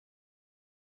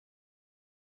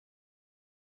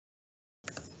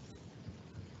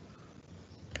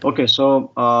Okay,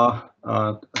 so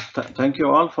thank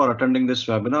you all for attending this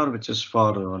webinar, which is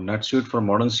for NetSuite for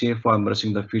Modern CFO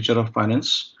Embracing the Future of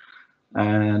Finance.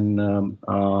 And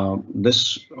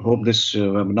this hope this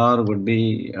webinar would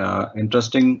be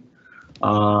interesting.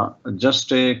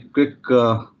 Just a quick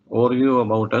overview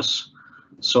about us.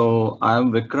 So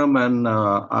I'm Vikram, and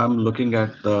I'm looking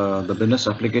at the business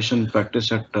application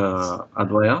practice at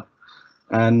Advaya.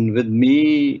 And with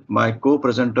me, my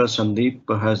co-presenter Sandeep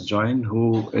has joined,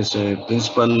 who is a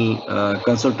principal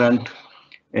consultant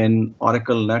in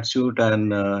Oracle NetSuite,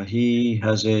 and he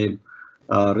has a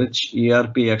rich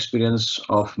ERP experience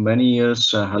of many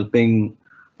years helping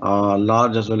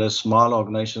large as well as small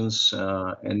organizations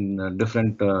in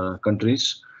different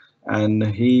countries. And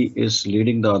he is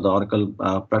leading the Oracle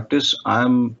practice.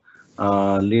 I'm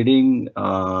leading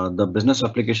the business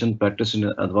application practice in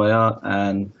Advaya,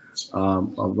 and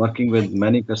working with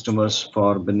many customers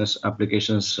for business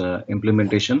applications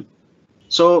implementation.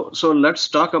 So let's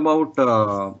talk about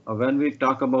when we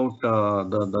talk about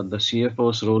the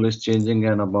CFO's role is changing,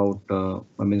 and about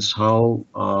I mean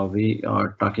how we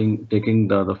are taking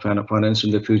the finance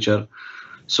in the future.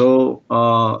 So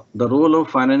the role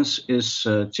of finance is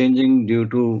changing due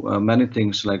to many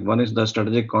things. Like one is the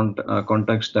strategic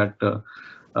context that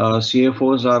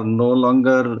CFOs are no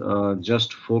longer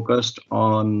just focused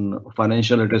on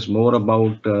financial. It is more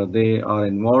about they are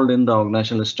involved in the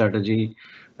organizational strategy,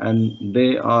 and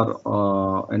they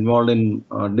are involved in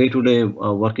day-to-day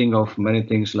working of many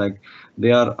things. Like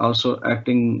they are also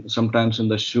acting sometimes in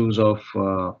the shoes of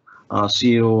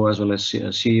CEO as well as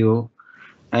CEO,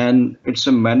 and it's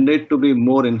a mandate to be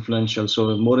more influential.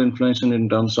 So more influential in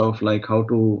terms of like how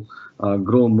to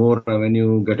grow more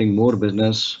revenue, getting more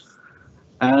business.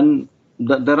 And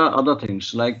there are other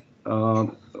things like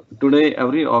today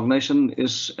every organization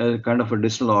is a kind of a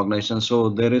digital organization, so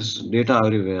there is data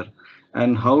everywhere,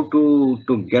 and how to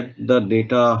get the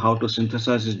data, how to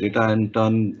synthesize this data and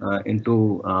turn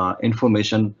into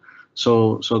information.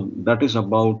 So that is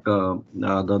about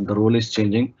the role is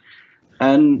changing.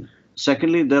 And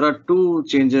secondly, there are two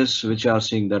changes which are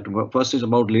seeing that. First is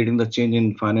about leading the change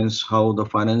in finance, how the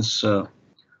finance a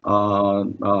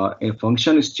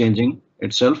function is changing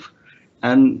itself.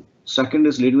 And second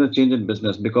is leading the change in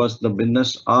business, because the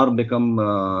business are become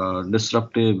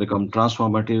disruptive, become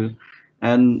transformative,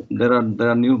 and there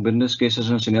are new business cases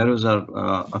and scenarios are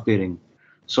appearing.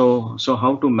 So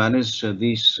how to manage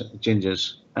these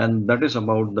changes, and that is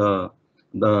about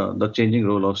the changing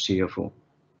role of CFO.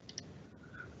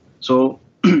 So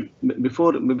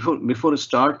before we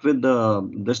start with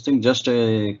this thing, just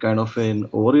a kind of an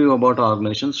overview about our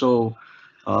organization. So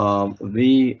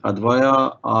we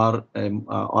Advaya are an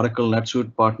Oracle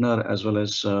NetSuite partner as well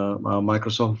as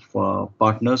Microsoft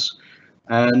partners,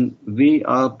 and we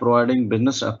are providing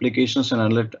business applications and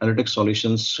analytics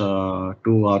solutions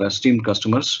to our esteemed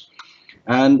customers.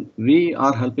 And we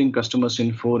are helping customers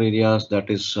in four areas.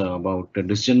 That is about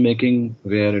decision making,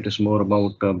 where it is more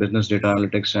about business data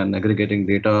analytics and aggregating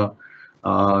data,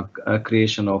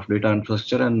 creation of data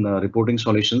infrastructure and reporting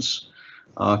solutions.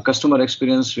 Customer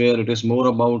experience, where it is more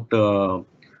about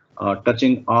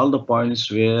touching all the points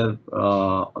where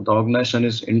the organization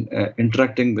is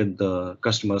interacting with the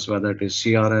customers, whether it is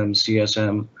CRM,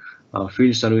 CSM,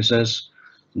 field services.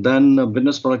 Then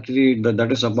business productivity,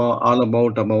 that is about all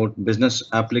about business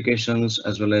applications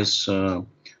as well as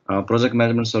project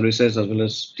management services as well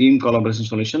as team collaboration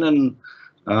solution. And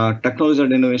technology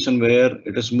and innovation, where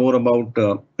it is more about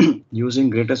using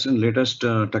greatest and latest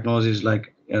technologies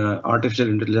like artificial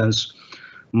intelligence,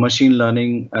 machine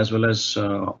learning, as well as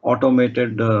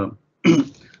automated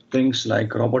things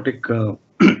like robotic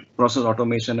process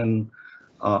automation, and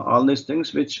all these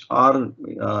things which are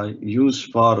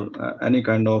used for any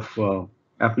kind of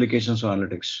applications or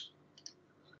analytics.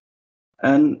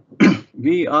 And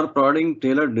we are providing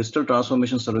tailored digital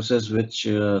transformation services, which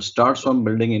starts from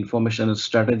building information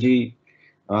strategy.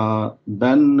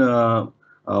 Then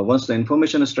once the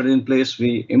information is strategy in place,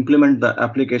 we implement the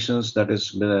applications, that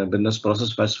is the business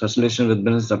process facilitation with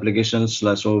business applications.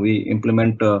 So we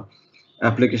implement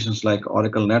applications like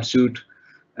Oracle NetSuite,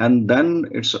 and then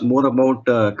it's more about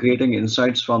creating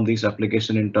insights from these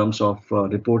applications in terms of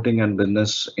reporting and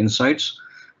business insights.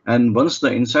 And once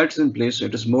the insights in place,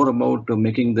 it is more about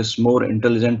making this more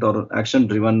intelligent or action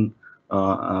driven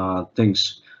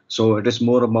things. So it is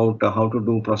more about how to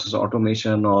do process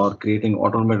automation or creating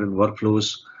automated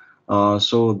workflows,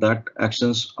 so that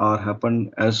actions are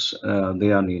happen as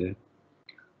they are needed.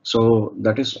 So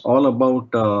that is all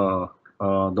about the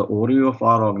overview of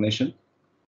our organization.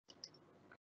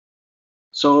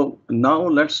 So now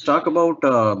let's talk about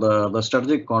the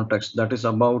strategic context. That is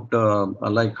about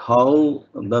like how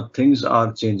the things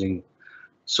are changing.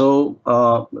 So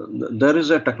there is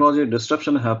a technology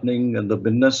disruption happening, and the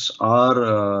business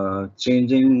are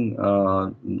changing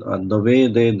the way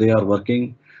they are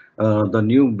working. The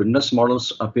new business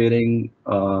models appearing,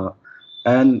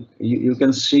 and you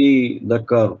can see the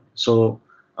curve. So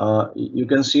you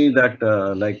can see that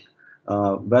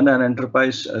when an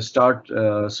enterprise start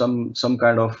some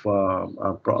kind of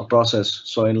process.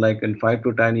 So in like in 5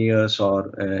 to 10 years or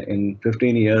in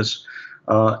 15 years,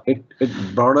 it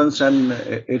broadens and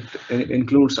it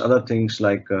includes other things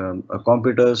like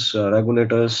computers,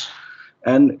 regulators,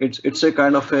 and it's a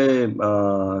kind of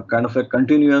a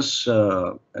continuous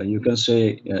you can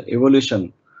say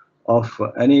evolution of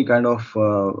any kind of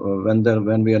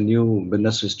when we are new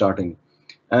business is starting,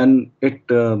 and it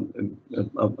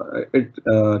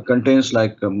contains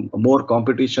like more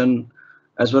competition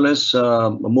as well as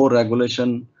more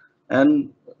regulation,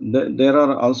 and there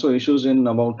are also issues in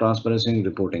about transparency and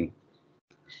reporting.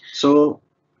 So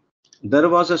there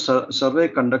was a survey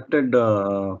conducted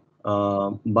by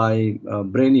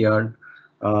Brainyard,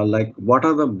 like what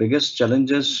are the biggest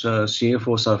challenges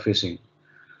CFOs are facing.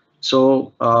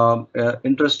 So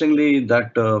interestingly,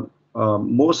 that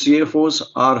most CFOs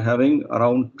are having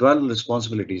around 12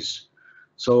 responsibilities.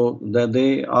 So that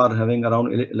they are having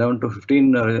around 11 to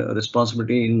 15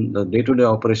 responsibility in the day-to-day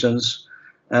operations.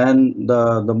 And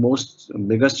the most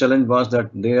biggest challenge was that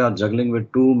they are juggling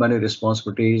with too many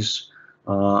responsibilities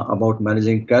about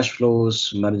managing cash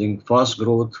flows, managing fast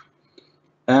growth,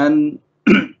 and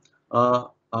uh,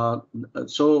 uh,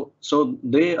 so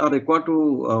they are required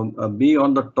to be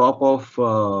on the top of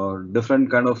different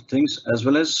kind of things, as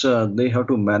well as they have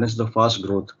to manage the fast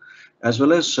growth, as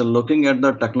well as looking at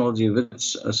the technology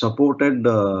which supported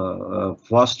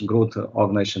fast growth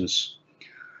organizations.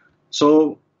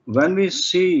 So when we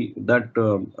see that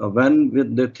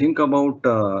they think about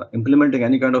implementing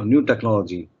any kind of new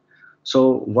technology,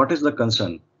 so what is the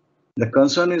concern? The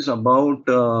concern is about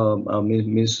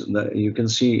you can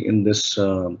see in this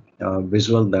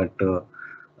visual that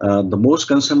the most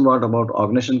concern was about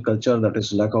organization culture, that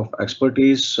is lack of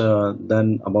expertise,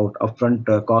 then about upfront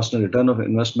cost and return of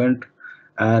investment,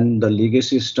 and the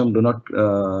legacy system do not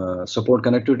support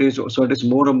connectivity. So it is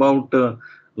more about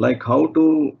like how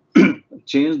to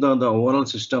change the overall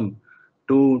system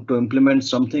to implement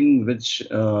something which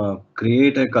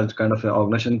create a kind of a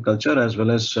organization culture, as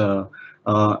well as a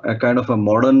kind of a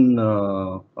modern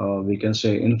we can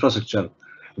say infrastructure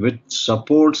which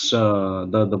supports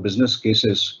the business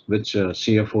cases which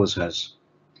CFOs has.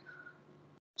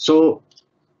 So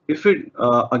if it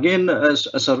again, as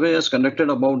a survey is conducted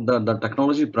about the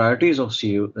technology priorities of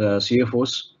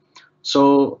CFOs.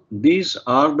 So these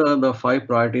are the five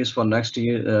priorities for next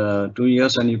year, 2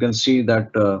 years, and you can see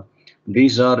that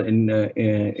these are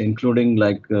including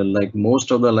like most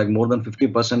of the like more than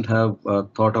 50% have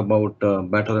thought about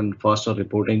better and faster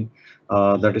reporting.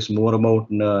 That is more about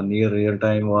near real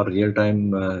time or real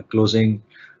time closing.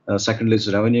 Secondly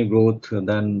is revenue growth,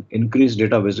 then increased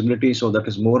data visibility. So that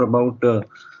is more about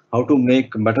how to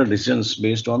make better decisions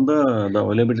based on the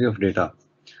availability of data.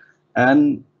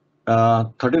 And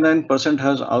 39%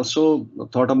 has also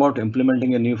thought about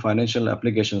implementing a new financial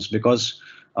applications, because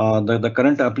the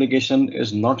current application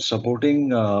is not supporting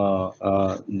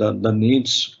the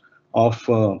needs of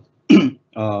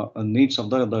needs of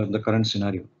the current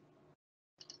scenario.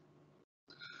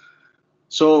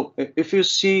 So if you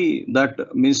see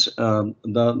that means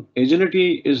the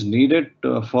agility is needed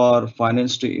for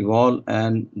finance to evolve,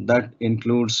 and that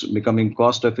includes becoming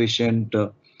cost efficient.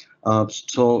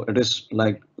 So it is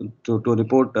like to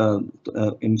report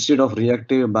instead of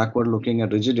reactive, backward looking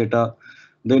at rigid data,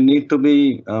 they need to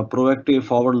be proactive,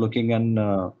 forward looking, and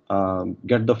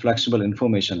get the flexible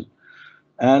information.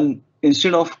 And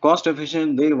instead of cost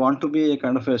efficient, they want to be a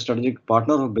kind of a strategic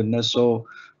partner of business. So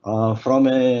from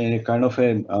a kind of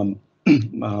a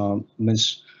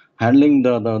means handling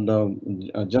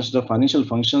the just the financial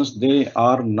functions, they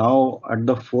are now at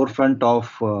the forefront of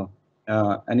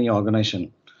any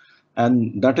organization,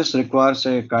 and that is requires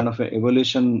a kind of a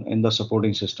evolution in the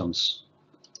supporting systems.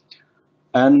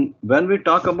 And when we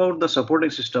talk about the supporting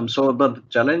system, so the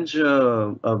challenge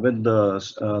with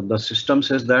the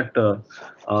systems is that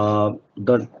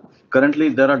the currently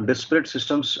there are disparate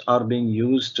systems are being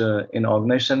used in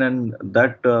organization, and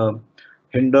that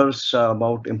hinders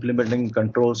about implementing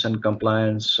controls and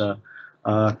compliance,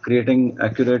 creating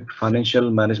accurate financial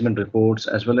management reports,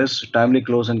 as well as timely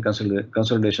close and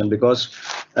consolidation. Because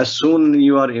as soon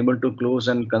you are able to close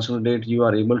and consolidate, you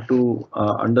are able to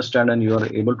understand and you are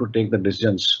able to take the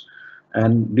decisions.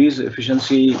 and these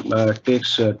efficiency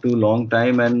takes too long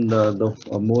time. And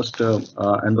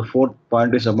the fourth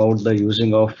point is about the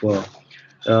using of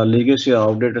legacy or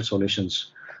outdated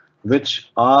solutions,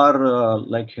 which are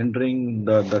like hindering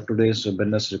the today's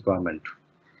business requirement.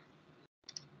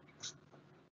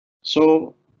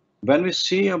 So when we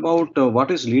see about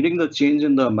what is leading the change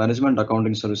in the management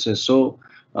accounting services, so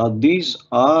these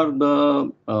are the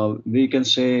we can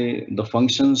say the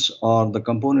functions or the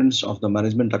components of the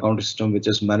management accounting system, which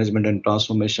is management and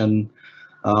transformation.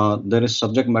 There is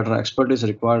subject matter expertise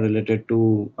required related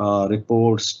to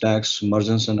reports, tax,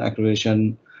 mergers and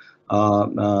acquisition.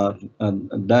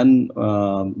 Then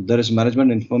there is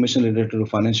management information related to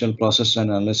financial process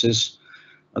and analysis.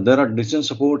 There are decision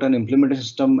support and implementation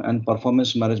system and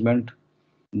performance management.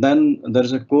 Then there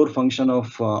is a core function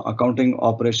of accounting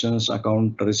operations,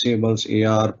 account receivables,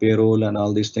 AR, payroll, and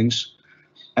all these things,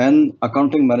 and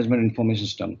accounting management information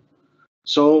system.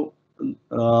 So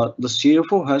the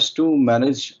CFO has to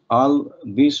manage all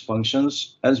these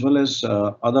functions as well as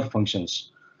other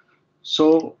functions.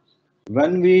 So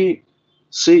when we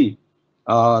see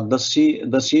the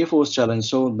CFO's challenge,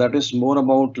 so that is more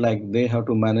about like they have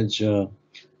to manage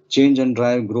change and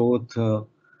drive growth, uh,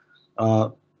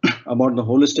 about the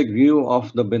holistic view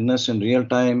of the business in real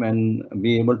time and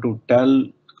be able to tell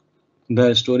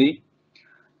the story.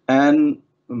 And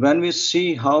when we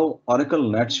see how Oracle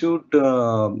NetSuite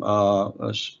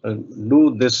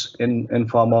do this in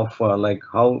form of like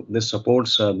how this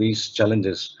supports these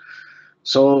challenges.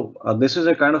 So this is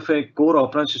a kind of a core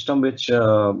operating system which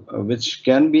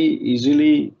can be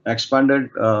easily expanded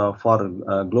for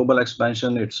global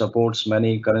expansion. It supports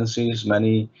many currencies,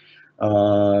 many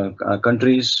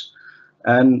countries,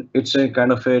 and it's a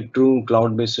kind of a true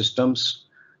cloud-based systems.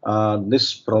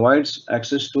 This provides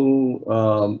access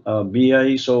to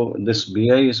BI, so this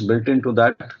BI is built into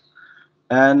that,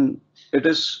 and it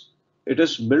is it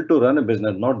is built to run a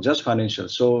business, not just financial.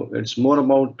 So it's more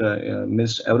about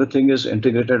means everything is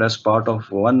integrated as part of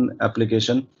one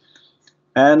application,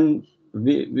 and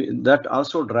that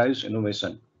also drives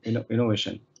innovation.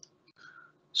 Innovation.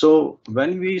 So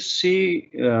when we see,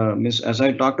 means as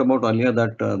I talked about earlier,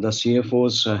 that the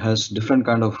CFOs has different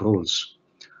kind of roles.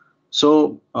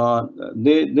 So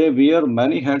they wear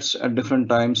many hats at different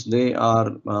times. They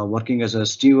are working as a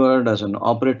steward, as an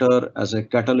operator, as a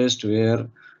catalyst, where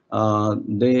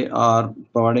they are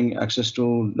providing access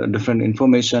to the different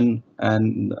information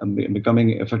and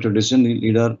becoming effective decision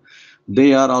leader.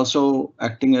 They are also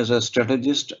acting as a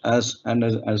strategist as a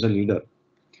leader.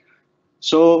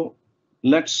 So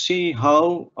let's see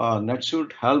how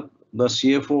NetSuite help the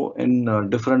CFO in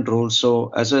different roles. So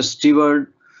as a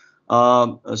steward,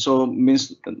 so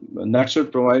means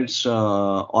NetSuite provides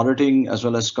auditing as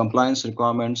well as compliance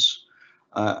requirements,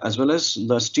 as well as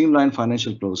the streamlined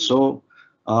financial close. So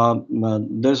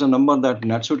there's a number that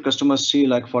NetSuite customers see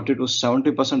like 40 to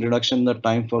 70% reduction in the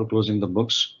time for closing the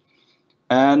books.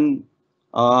 And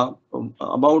about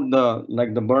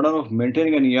the burden of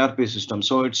maintaining an ERP system.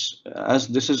 So it's as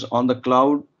this is on the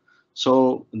cloud,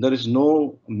 so there is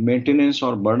no maintenance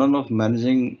or burden of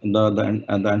managing the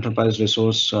enterprise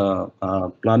resource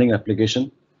planning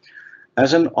application.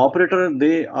 As an operator,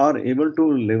 they are able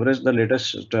to leverage the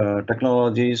latest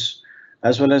technologies,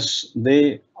 as well as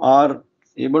they are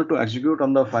able to execute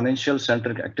on the financial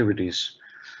centric activities.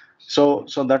 So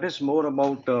that is more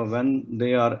about when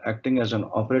they are acting as an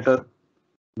operator.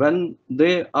 When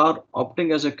they are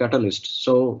opting as a catalyst,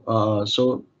 so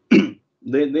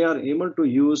they are able to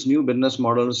use new business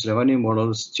models, revenue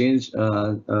models, change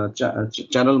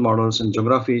channel models and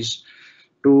geographies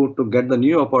to get the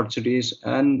new opportunities,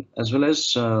 and as well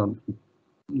as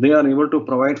they are able to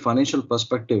provide financial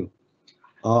perspective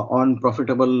on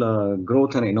profitable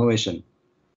growth and innovation.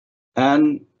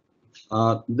 And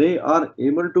they are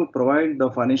able to provide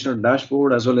the financial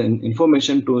dashboard as well as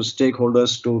information to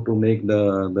stakeholders to make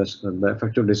the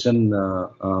effective decision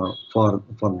for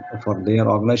their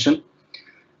organization.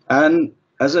 And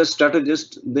as a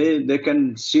strategist, they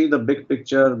can see the big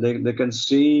picture. They can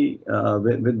see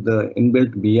with the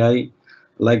inbuilt BI,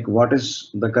 like what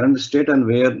is the current state and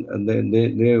where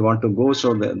they want to go,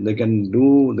 so that they can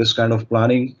do this kind of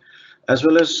planning, as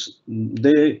well as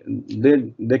they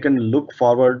can look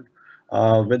forward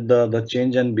with the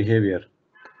change and behavior.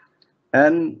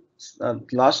 And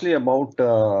lastly, about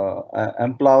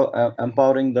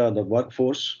empowering the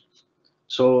workforce.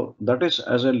 So that is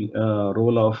as a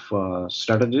role of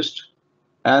strategist,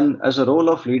 and as a role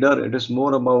of leader, it is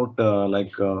more about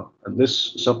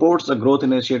this supports the growth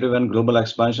initiative and global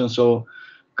expansion. So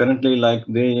currently, like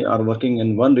they are working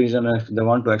in one region, if they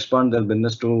want to expand their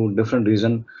business to different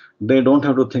region, they don't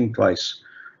have to think twice.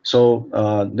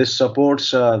 So this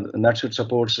supports NetSuite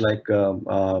supports like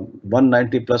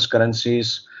 190 plus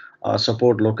currencies,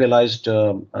 support localized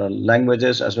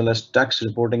languages as well as tax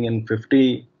reporting in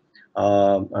 50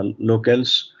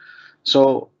 locales.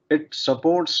 So it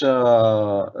supports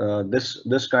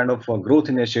this kind of growth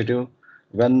initiative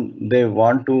when they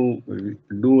want to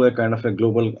do a kind of a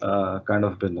global kind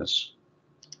of business.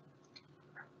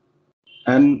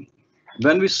 And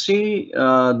when we see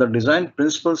the design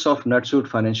principles of NetSuite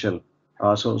Financial,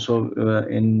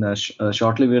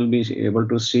 shortly we'll be able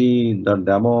to see the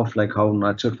demo of like how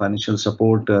NetSuite Financial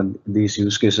support these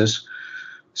use cases.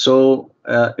 So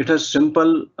it is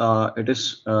simple. It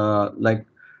is like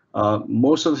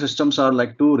most of the systems are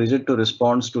like too rigid to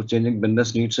respond to changing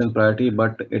business needs and priority,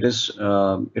 but it is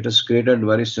created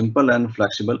very simple and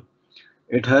flexible.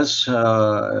 It has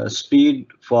speed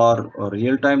for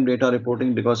real-time data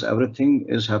reporting because everything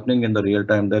is happening in the real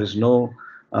time. There is no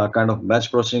kind of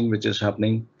batch processing which is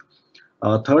happening.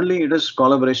 Thirdly, it is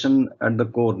collaboration at the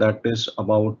core. That is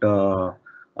about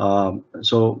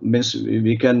so means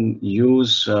we can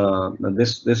use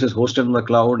this. This is hosted in the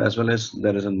cloud as well as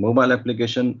there is a mobile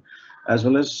application, as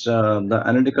well as the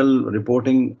analytical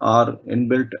reporting are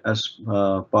inbuilt as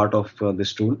part of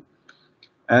this tool.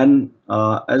 And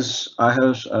as I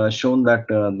have shown that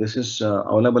this is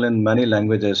available in many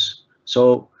languages.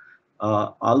 So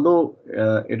although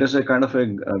it is a kind of a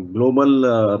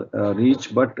global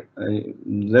reach, but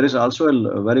there is also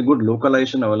a very good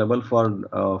localization available for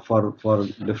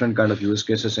different kind of use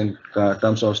cases in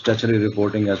terms of statutory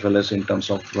reporting as well as in terms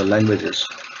of languages.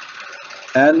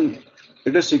 And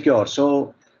it is secure.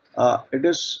 So it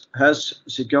is has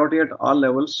security at all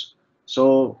levels.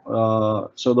 So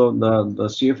the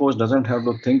CFOs doesn't have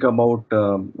to think about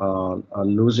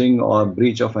losing or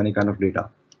breach of any kind of data.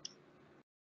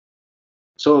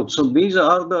 So these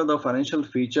are the financial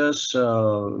features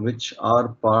which are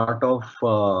part of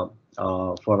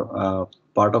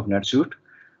NetSuite,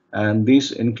 and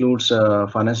these includes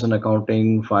finance and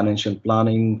accounting, financial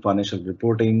planning, financial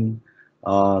reporting.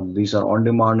 These are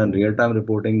on-demand and real-time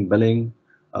reporting, billing,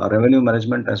 revenue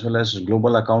management, as well as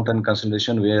global account and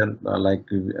consolidation, where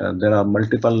there are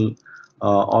multiple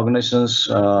organizations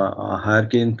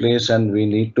hierarchy in place, and we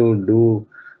need to do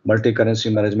multi-currency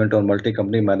management or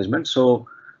multi-company management. So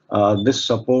this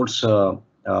supports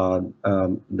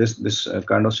this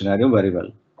kind of scenario very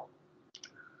well.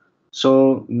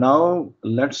 So now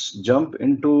let's jump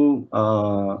into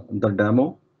the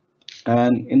demo.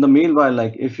 And in the meanwhile,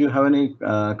 like if you have any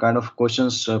kind of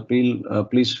questions,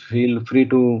 please feel free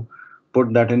to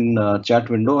put that in chat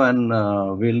window, and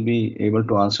we'll be able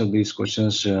to answer these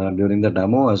questions during the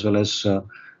demo as well as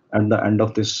at the end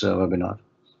of this webinar.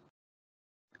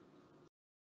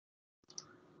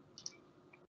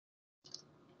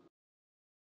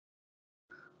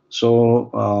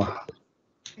 So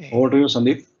over to you,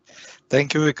 Sandeep.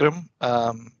 Thank you, Vikram.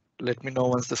 Let me know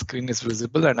once the screen is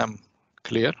visible and I'm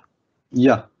clear.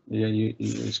 Yeah, your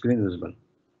screen is visible.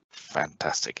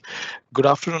 Fantastic. Good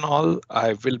afternoon, all.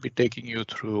 I will be taking you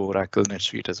through Oracle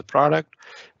NetSuite as a product.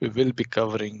 We will be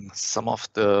covering some of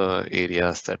the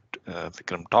areas that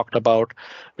Vikram talked about.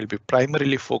 We'll be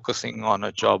primarily focusing on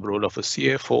a job role of a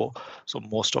CFO. So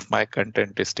most of my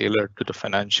content is tailored to the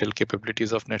financial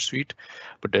capabilities of NetSuite,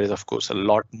 but there is of course a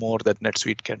lot more that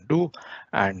NetSuite can do.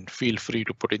 And feel free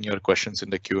to put in your questions in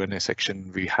the Q&A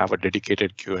section. We have a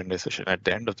dedicated Q&A session at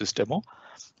the end of this demo,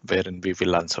 wherein we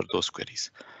will answer those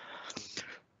queries.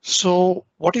 So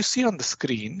what you see on the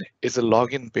screen is a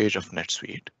login page of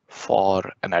NetSuite for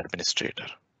an administrator.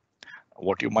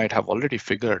 What you might have already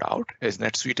figured out is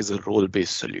NetSuite is a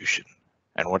role-based solution.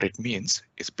 And what it means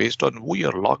is based on who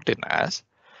you're logged in as,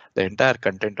 the entire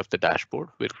content of the dashboard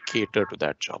will cater to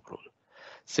that job role.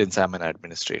 Since I'm an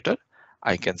administrator,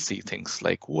 I can see things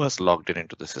like who has logged in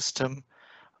into the system,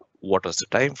 what was the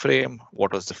time frame,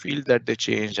 what was the field that they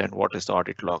changed, and what is the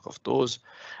audit log of those,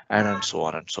 and so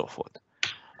on and so forth.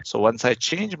 So once I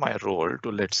change my role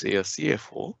to, let's say, a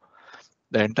CFO,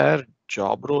 the entire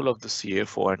job role of the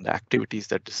CFO and the activities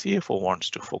that the CFO wants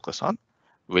to focus on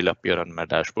will appear on my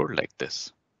dashboard like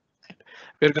this.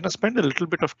 We're going to spend a little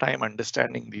bit of time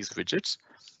understanding these widgets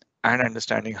and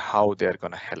understanding how they're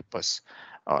going to help us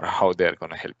or how they're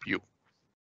going to help you.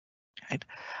 Right?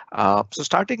 So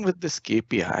starting with this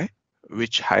KPI,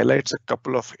 which highlights a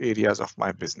couple of areas of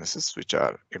my businesses which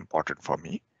are important for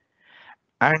me.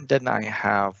 And then I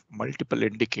have multiple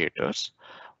indicators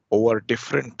over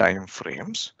different time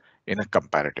frames in a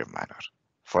comparative manner.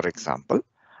 For example,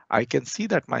 I can see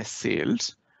that my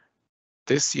sales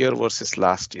this year versus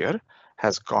last year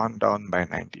has gone down by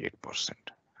 98%.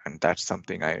 And that's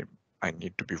something I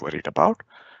need to be worried about.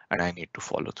 and I need to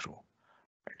follow through.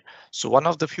 So one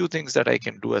of the few things that I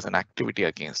can do as an activity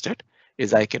against it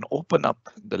is I can open up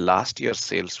the last year's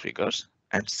sales figures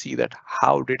and see that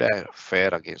how did I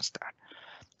fare against that.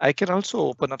 I can also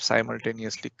open up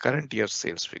simultaneously current year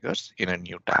sales figures in a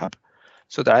new tab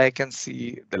so that I can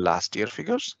see the last year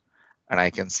figures and I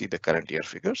can see the current year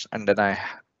figures, and then I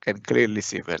can clearly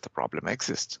see where the problem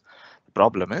exists. The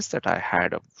problem is that I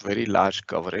had a very large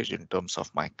coverage in terms of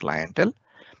my clientele,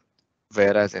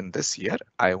 whereas in this year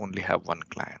I only have one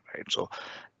client, right? So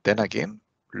then again,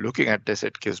 looking at this,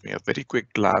 it gives me a very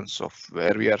quick glance of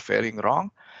where we are faring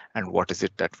wrong and what is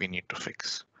it that we need to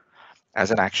fix.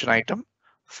 As an action item,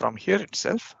 from here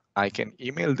itself, I can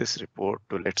email this report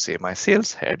to, let's say, my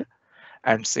sales head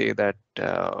and say that,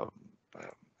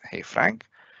 hey, Frank,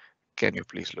 can you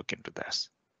please look into this?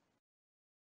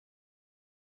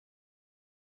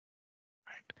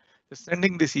 Right. Just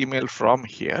sending this email from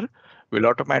here will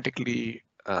automatically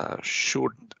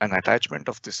shoot an attachment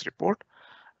of this report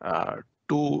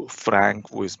to Frank,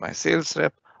 who is my sales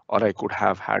rep, or I could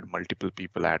have had multiple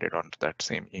people added onto that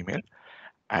same email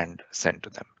and sent to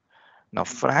them. Now,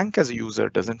 Frank as a user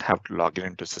doesn't have to log in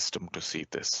into system to see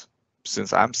this.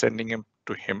 Since I'm sending him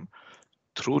to him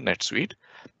through NetSuite,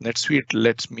 NetSuite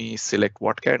lets me select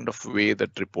what kind of way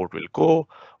that report will go,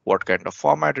 what kind of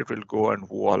format it will go, and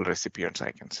who all recipients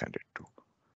I can send it to.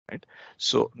 Right?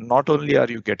 So not only are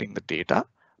you getting the data,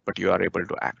 but you are able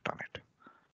to act on it.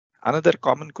 Another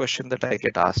common question that I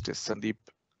get asked is, Sandeep,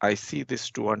 I see this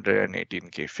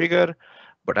 218K figure,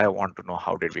 but I want to know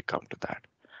how did we come to that?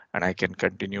 And I can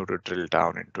continue to drill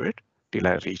down into it till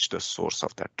I reach the source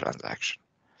of that transaction.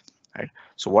 Right?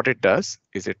 So what it does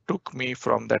is it took me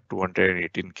from that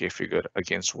 218K figure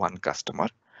against one customer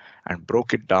and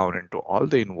broke it down into all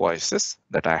the invoices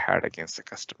that I had against the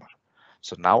customer.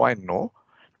 So now I know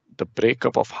the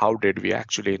breakup of how did we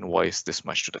actually invoice this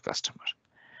much to the customer.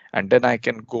 And then I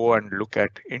can go and look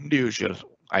at individual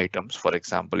items. For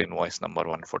example, invoice number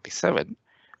 147,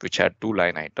 which had 2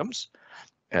 line items.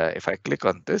 If I click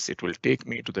on this, it will take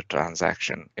me to the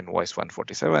transaction invoice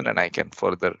 147, and I can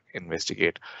further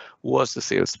investigate who was the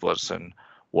salesperson,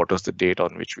 what was the date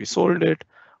on which we sold it,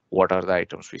 what are the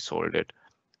items we sold it.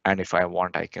 And if I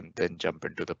want, I can then jump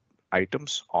into the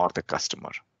items or the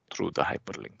customer through the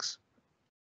hyperlinks.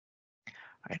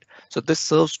 Right. So this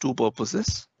serves two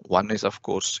purposes. One is, of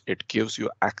course, it gives you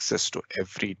access to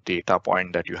every data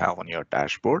point that you have on your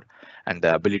dashboard and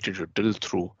the ability to drill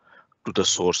through to the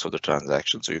source of the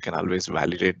transaction. So you can always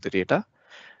validate the data.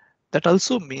 That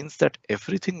also means that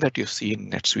everything that you see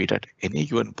in NetSuite at any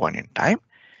given point in time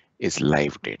is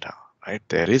live data, right?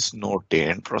 There is no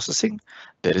day-end processing.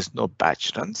 There is no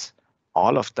batch runs.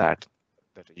 All of that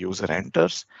that a user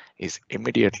enters is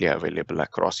immediately available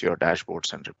across your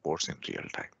dashboards and reports in real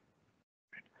time.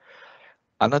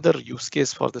 Another use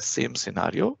case for the same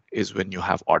scenario is when you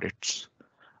have audits.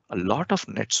 A lot of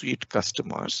NetSuite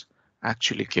customers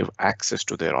actually give access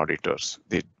to their auditors.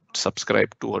 They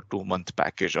subscribe to a 2-month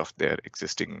package of their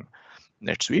existing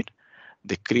NetSuite.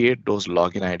 They create those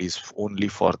login IDs only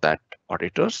for that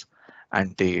auditors,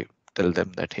 and they tell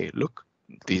them that, hey, look,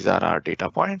 these are our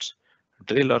data points.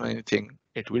 Drill on anything,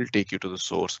 it will take you to the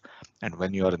source. And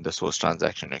when you are in the source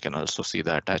transaction, you can also see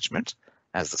the attachments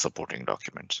as the supporting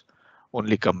documents.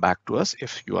 Only come back to us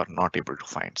if you are not able to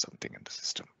find something in the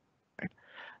system. Right?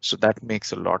 So that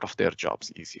makes a lot of their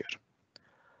jobs easier.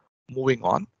 Moving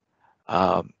on,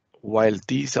 while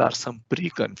these are some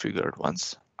pre-configured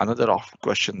ones, another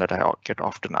question that I get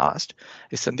often asked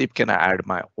is, Sandeep, can I add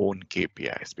my own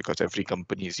KPIs? Because every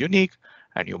company is unique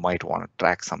and you might want to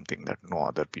track something that no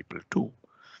other people do.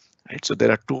 Right? So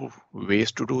there are 2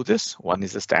 ways to do this. One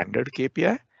is a standard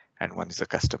KPI and one is a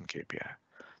custom KPI.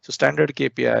 So standard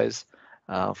KPIs,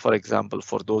 for example,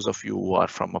 for those of you who are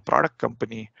from a product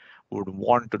company, would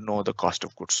want to know the cost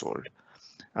of goods sold.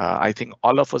 I think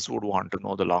all of us would want to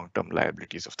know the long-term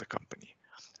liabilities of the company.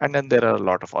 And then there are a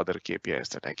lot of other KPIs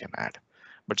that I can add.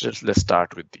 But let's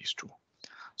start with these 2.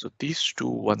 So these 2,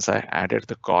 once I added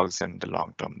the COGS and the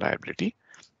long-term liability,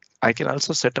 I can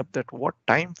also set up that what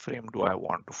time frame do I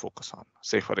want to focus on.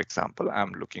 Say, for example,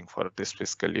 I'm looking for this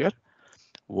fiscal year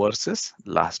versus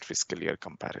last fiscal year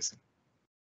comparison.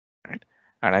 Right?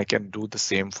 And I can do the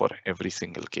same for every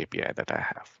single KPI that I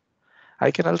have.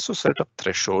 I can also set up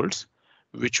thresholds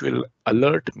which will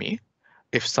alert me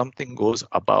if something goes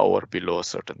above or below a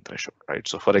certain threshold, right?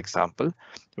 So for example,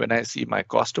 when I see my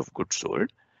cost of goods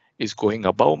sold is going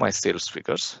above my sales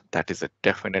figures, that is a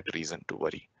definite reason to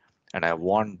worry. And I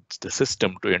want the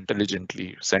system to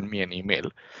intelligently send me an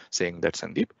email saying that,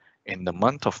 Sandeep, in the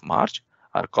month of March,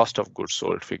 our cost of goods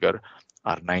sold figure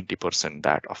are 90%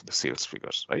 that of the sales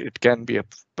figures, right? It can be a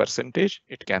percentage,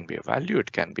 it can be a value,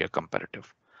 it can be a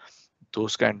comparative.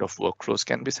 Those kind of workflows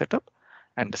can be set up,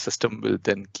 and the system will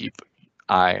then keep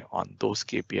eye on those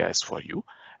KPIs for you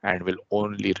and will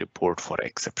only report for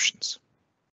exceptions.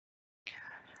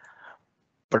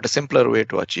 But a simpler way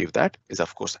to achieve that is,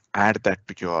 of course, add that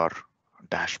to your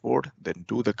dashboard, then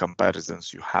do the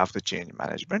comparisons. You have the change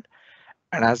management.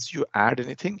 And as you add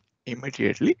anything,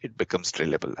 immediately it becomes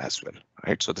trailable as well,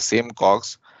 right? So the same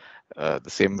COGS, the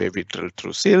same way we drill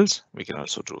through sales, we can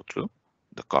also drill through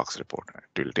the COGS report.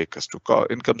 It will take us to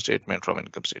income statement. From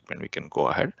income statement, we can go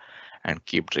ahead and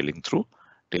keep drilling through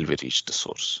till we reach the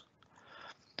source.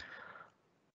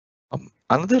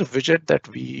 Another widget that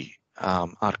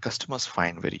our customers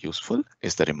find very useful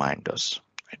is the reminders.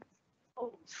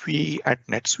 We at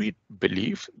NetSuite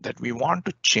believe that we want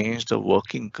to change the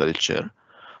working culture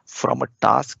from a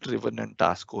task-driven and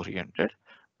task-oriented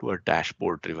to a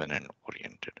dashboard-driven and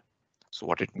oriented. So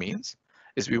what it means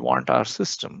is we want our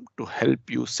system to help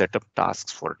you set up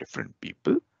tasks for different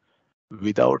people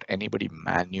without anybody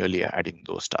manually adding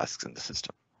those tasks in the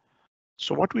system.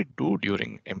 So what we do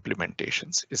during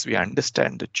implementations is we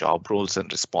understand the job roles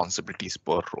and responsibilities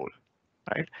per role,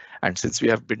 right? And since we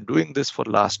have been doing this for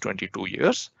the last 22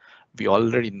 years, we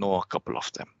already know a couple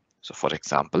of them. So for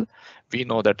example, we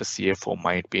know that a CFO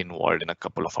might be involved in a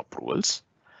couple of approvals,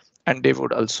 and they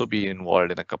would also be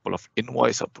involved in a couple of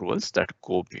invoice approvals that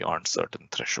go beyond certain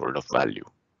threshold of value.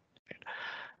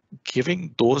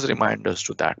 Giving those reminders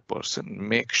to that person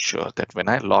makes sure that when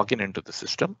I log into the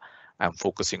system, I'm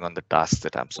focusing on the tasks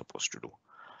that I'm supposed to do.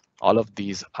 All of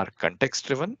these are context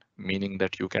driven, meaning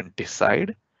that you can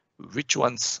decide which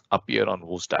ones appear on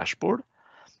whose dashboard.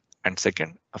 And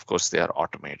second, of course, they are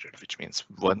automated, which means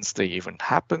once the event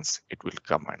happens, it will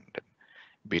come and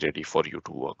be ready for you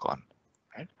to work on.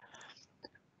 Right?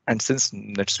 And since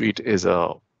NetSuite is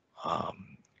a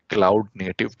cloud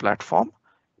native platform,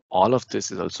 all of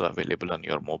this is also available on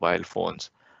your mobile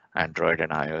phones, Android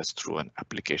and iOS through an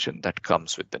application that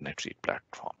comes with the NetSuite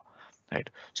platform. Right?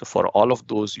 So for all of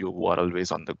those you who are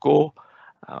always on the go,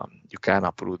 you can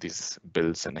approve these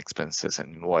bills and expenses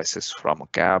and invoices from a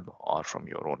cab or from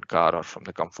your own car or from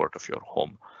the comfort of your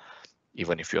home,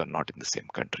 even if you are not in the same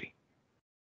country.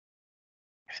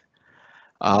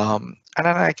 And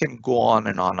then I can go on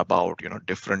and on about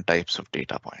different types of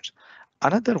data points.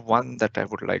 Another one that I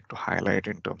would like to highlight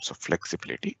in terms of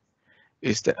flexibility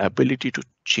is the ability to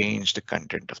change the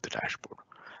content of the dashboard.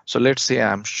 So let's say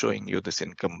I'm showing you this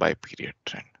income by period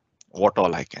trend. What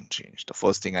all I can change? The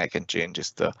first thing I can change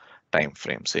is the time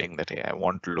frame, saying that hey, I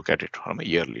want to look at it from a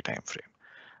yearly time frame.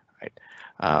 Right.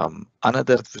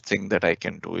 Another thing that I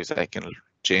can do is I can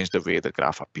change the way the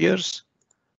graph appears.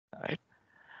 Right.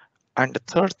 And the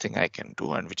third thing I can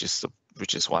do, and which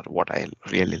is what I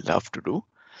really love to do,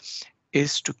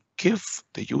 is to give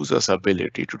the users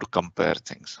ability to compare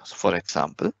things. So for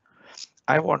example,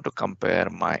 I want to compare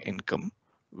my income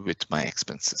with my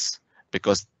expenses,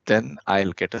 because then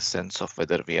I'll get a sense of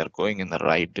whether we are going in the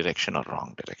right direction or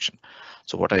wrong direction.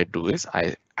 So what I do is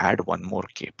I add one more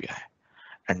KPI,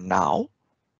 and now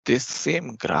this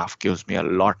same graph gives me a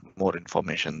lot more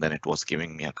information than it was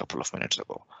giving me a couple of minutes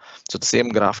ago. So the same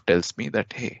graph tells me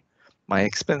that, hey, my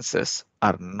expenses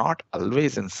are not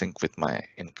always in sync with my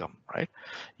income, right?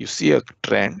 You see a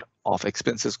trend of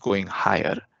expenses going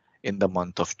higher in the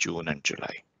month of June and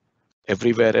July.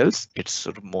 Everywhere else, it's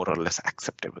more or less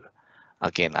acceptable.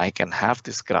 Again, I can have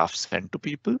this graph sent to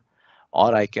people,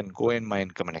 or I can go in my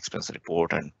income and expense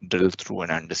report and drill through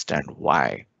and understand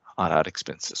why are our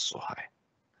expenses so high.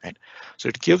 Right? So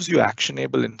it gives you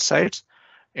actionable insights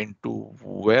into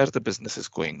where the business is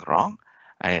going wrong,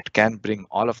 and it can bring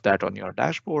all of that on your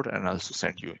dashboard and also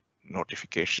send you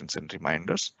notifications and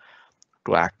reminders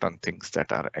to act on things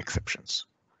that are exceptions.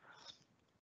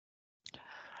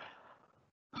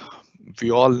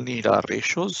 We all need our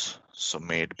ratios. So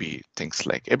may it be things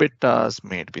like EBITDAs,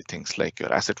 may it be things like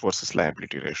your asset versus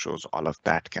liability ratios, all of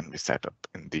that can be set up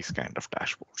in these kind of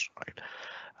dashboards, right?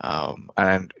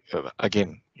 And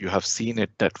again, you have seen it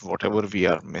that whatever we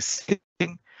are missing,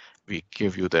 we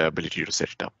give you the ability to set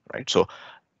it up, right? So,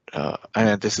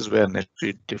 and this is where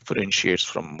NetSuite differentiates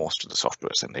from most of the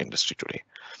softwares in the industry today.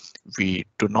 We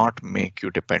do not make you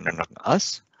dependent on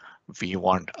us. We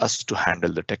want us to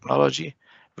handle the technology,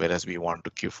 whereas we want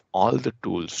to give all the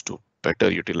tools to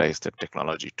better utilize the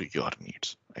technology to your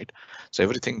needs, right? So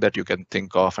everything that you can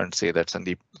think of and say that,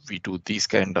 Sandeep, we do these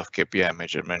kind of KPI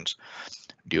measurements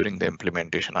during the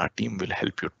implementation, our team will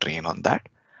help you train on that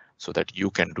so that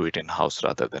you can do it in-house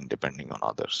rather than depending on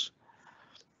others.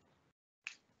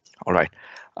 All right.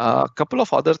 A couple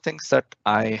of other things that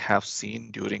I have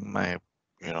seen during my,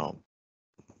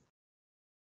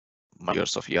 my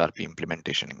years of ERP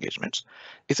implementation engagements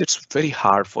is it's very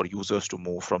hard for users to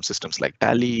move from systems like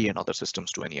Tally and other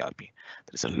systems to an ERP.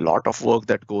 There is a lot of work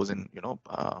that goes in,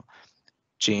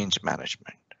 change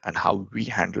management, and how we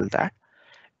handle that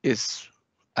is,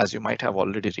 as you might have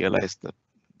already realized, that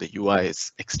the UI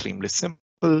is extremely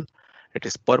simple. It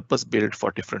is purpose built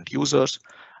for different users.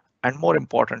 And more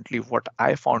importantly, what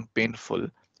I found painful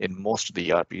in most of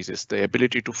the ERPs is the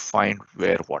ability to find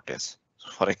where what is. So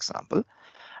for example,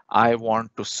 I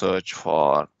want to search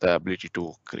for the ability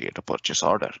to create a purchase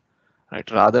order, right?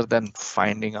 Rather than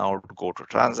finding out, go to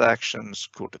transactions,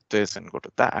 go to this and go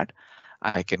to that,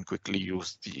 I can quickly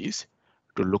use these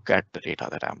to look at the data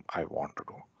that I want to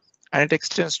do. And it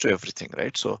extends to everything,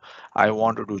 right? So I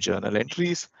want to do journal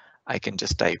entries. I can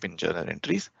just type in journal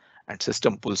entries and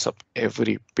system pulls up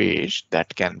every page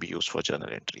that can be used for journal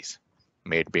entries.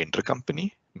 May it be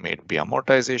intercompany, may it be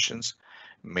amortizations,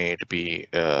 may it be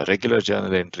regular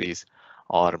journal entries,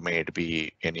 or may it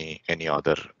be any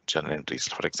other journal entries,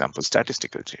 for example,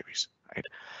 statistical JVs,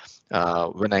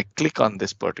 right? When I click on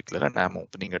this particular and I'm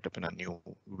opening it up in a new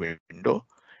window,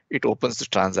 it opens the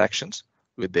transactions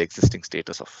with the existing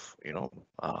status of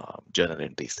journal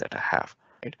entries that I have.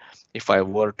 Right? If I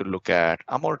were to look at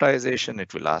amortization,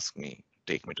 it will ask me,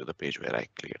 take me to the page where I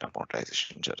create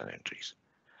amortization journal entries.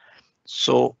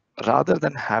 So rather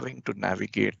than having to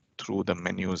navigate through the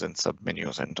menus and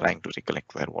submenus and trying to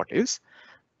recollect where what is,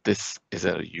 this is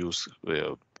a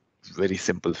very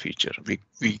simple feature.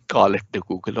 We call it the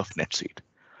Google of NetSuite.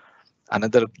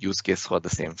 Another use case for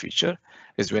the same feature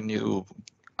is when you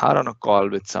are on a call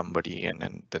with somebody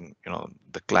and then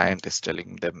the client is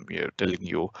telling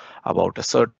you about a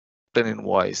certain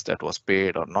invoice that was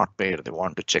paid or not paid. They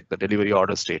want to check the delivery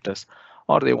order status,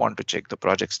 or they want to check the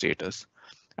project status.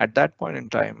 At that point in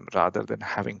time, rather than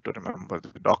having to remember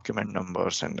the document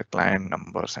numbers and the client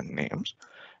numbers and names,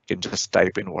 you can just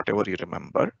type in whatever you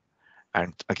remember.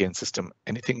 And again,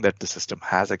 anything that the system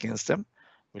has against them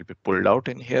will be pulled out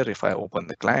in here. If I open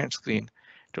the client screen,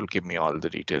 it will give me all the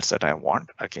details that I want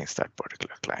against that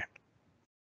particular client.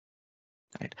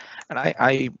 Right? And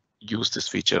I use this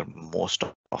feature most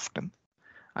often.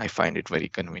 I find it very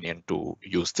convenient to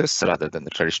use this rather than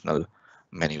the traditional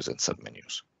menus and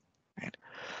submenus. Right?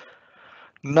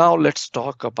 Now let's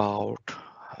talk about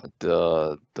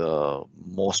the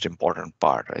most important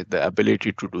part, right? The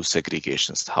ability to do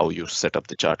segregations, how you set up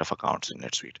the chart of accounts in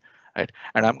NetSuite, right?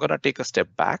 And I'm going to take a step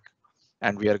back,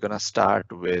 and we are going to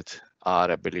start with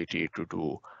our ability to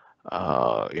do,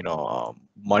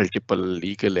 multiple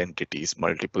legal entities,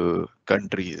 multiple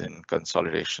countries, and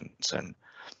consolidations and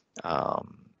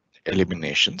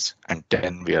eliminations, and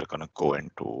then we are going to go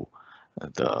into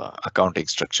the accounting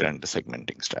structure and the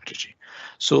segmenting strategy.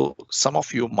 So some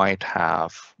of you might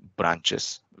have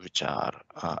branches which are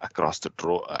across the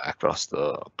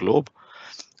globe,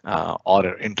 or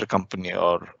intercompany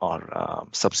or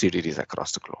subsidiaries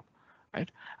across the globe,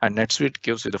 right? And NetSuite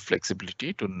gives you the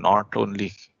flexibility to not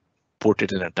only put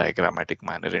it in a diagrammatic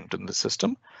manner into the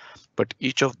system, but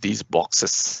each of these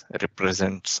boxes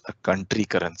represents a country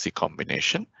currency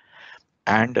combination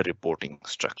and a reporting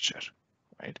structure,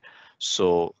 right?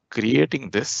 So creating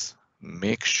this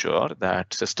makes sure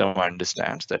that system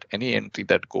understands that any entry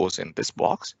that goes in this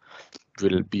box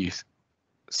will be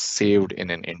saved in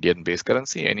an Indian based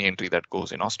currency. Any entry that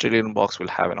goes in Australian box will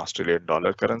have an Australian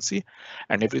dollar currency,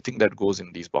 and everything that goes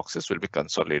in these boxes will be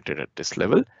consolidated at this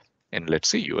level in, let's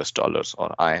say, US dollars or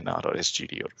INR or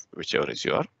SGD or whichever is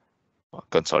your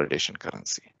consolidation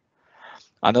currency.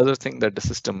 Another thing that the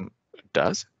system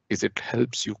does is it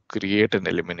helps you create an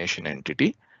elimination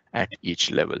entity at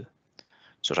each level.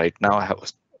 So right now I have a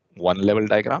 1 level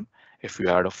diagram. If you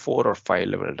had a 4 or 5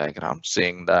 level diagram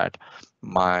saying that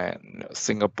my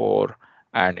Singapore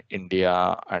and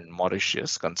India and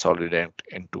Mauritius consolidate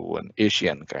into an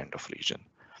Asian kind of region.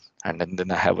 And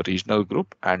then I have a regional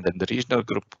group, and then the regional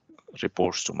group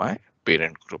reports to my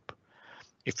parent group.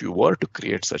 If you were to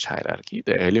create such hierarchy,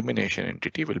 the elimination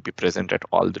entity will be present at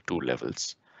all the 2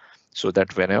 levels, so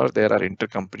that whenever there are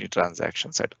intercompany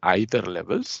transactions at either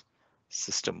levels,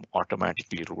 system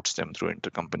automatically routes them through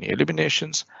intercompany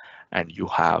eliminations, and you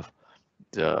have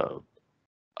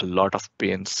a lot of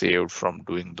pain saved from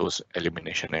doing those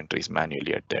elimination entries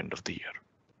manually at the end of the year.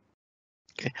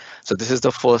 Okay, so this is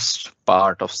the first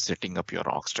part of setting up your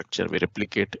org structure. We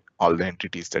replicate all the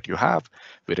entities that you have.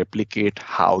 We replicate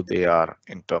how they are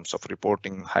in terms of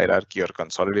reporting hierarchy or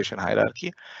consolidation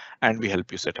hierarchy, and we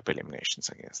help you set up eliminations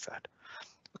against that.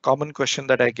 A common question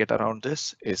that I get around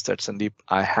this is that, Sandeep,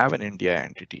 I have an India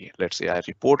entity. Let's say I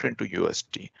report into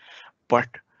USD, but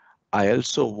I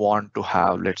also want to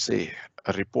have, let's say,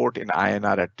 a report in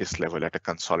INR at this level, at a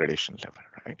consolidation level,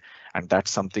 right? And that's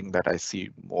something that I see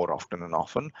more often and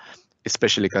often,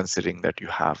 especially considering that you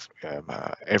have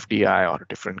FDI or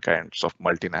different kinds of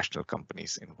multinational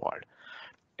companies involved.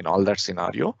 In all that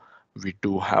scenario, we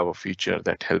do have a feature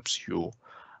that helps you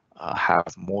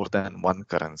have more than one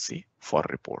currency for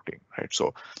reporting, right?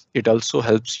 So it also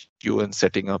helps you in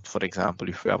setting up, for example,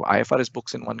 if you have IFRS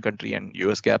books in one country and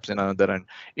US GAAPs in another and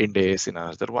Ind AS in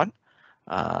another one,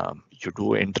 you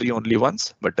do entry only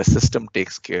once, but the system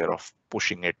takes care of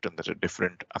pushing it to the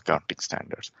different accounting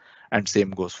standards. And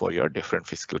same goes for your different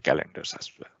fiscal calendars as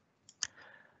well.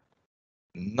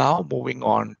 Now moving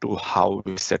on to how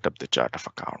we set up the chart of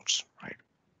accounts, right?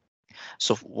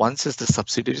 So once is the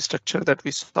subsidiary structure that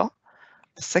we saw.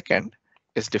 The second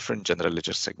is different general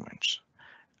ledger segments.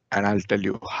 And I'll tell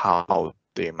you how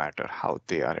they matter, how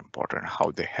they are important,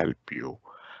 how they help you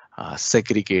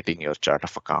segregating your chart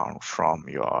of account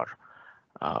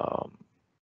um,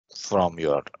 from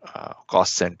your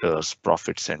cost centers,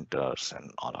 profit centers,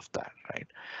 and all of that,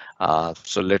 right?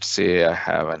 So let's say I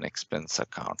have an expense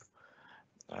account.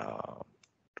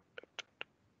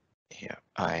 Here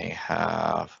I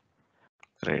have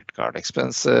credit card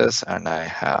expenses, and I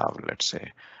have, let's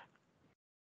say,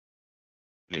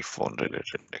 phone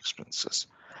related expenses.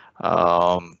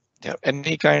 Yeah,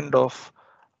 any kind of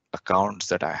accounts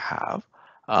that I have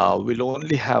will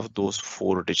only have those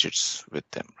 4 digits with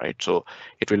them, right? So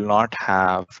it will not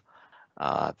have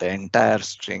the entire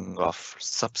string of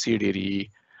subsidiary,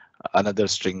 another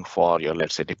string for your,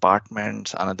 let's say,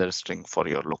 departments, another string for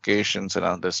your locations, and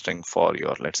another string for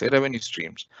your, let's say, revenue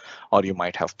streams, or you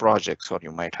might have projects, or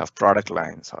you might have product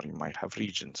lines, or you might have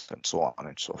regions, and so on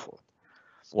and so forth.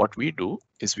 What we do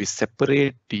is we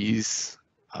separate these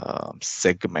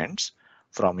segments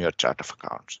from your chart of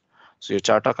accounts. So your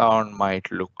chart account might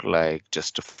look like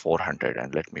just 400,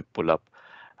 and let me pull up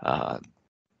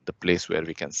the place where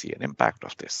we can see an impact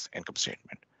of this income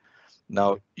statement.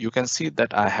 Now you can see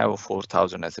that I have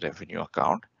 4,000 as a revenue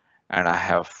account, and I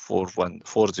have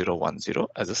 4010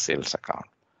 as a sales account.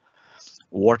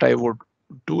 What I would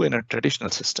do in a traditional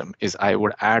system is I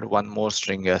would add one more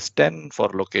string as 10 for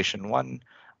location 1,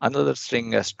 another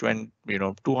string as 20,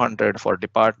 200 for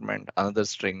department, another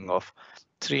string of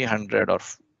 300 or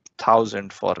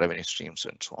 1000 for revenue streams,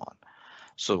 and so on.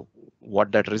 So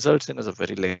what that results in is a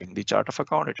very lengthy chart of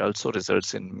account. It also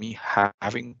results in me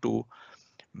having to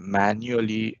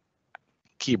manually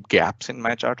keep gaps in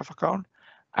my chart of account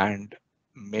and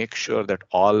make sure that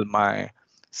all my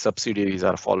subsidiaries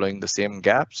are following the same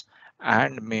gaps,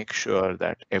 and make sure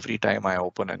that every time I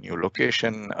open a new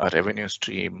location, a revenue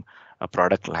stream, a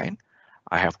product line,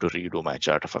 I have to redo my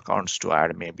chart of accounts to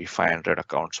add maybe 500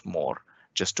 accounts more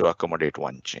just to accommodate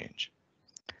one change.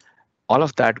 All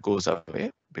of that goes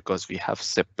away because we have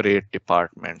separate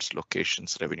departments,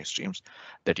 locations, revenue streams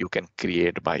that you can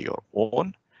create by your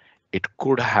own. It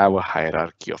could have a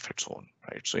hierarchy of its own,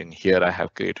 right? So in here, I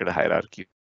have created a hierarchy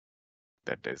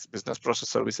that is business process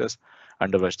services,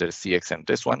 under which there is CX and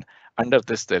this one. Under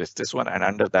this, there is this one, and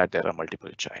under that, there are multiple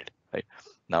child, right?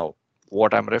 Now,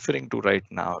 what I'm referring to right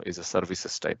now is a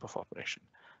services type of operation.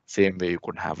 Same way you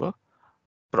could have a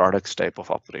products type of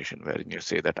operation, wherein you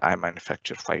say that I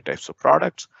manufacture 5 types of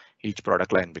products. Each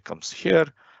product line becomes here.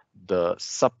 The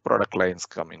sub product lines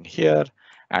come in here,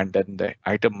 and then the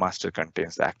item master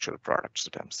contains the actual products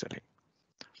that I'm selling.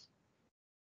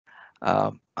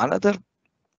 Another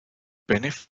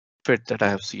benefit that I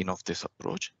have seen of this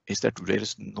approach is that there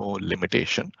is no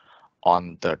limitation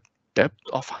on the depth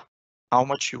of how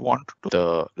much you want to do,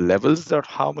 the levels that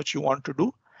how much you want to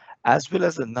do, as well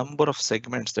as the number of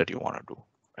segments that you want to do.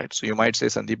 Right. So you might say,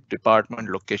 Sandeep, department,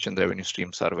 location, revenue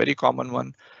streams are a very common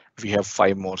one. We have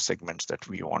 5 more segments that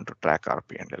we want to track our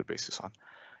P&L basis on.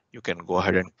 You can go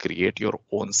ahead and create your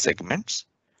own segments.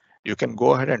 You can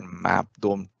go ahead and map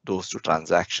those to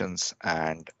transactions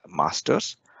and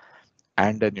masters.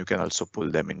 And then you can also pull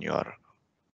them in your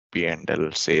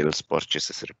P&L, sales,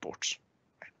 purchases reports.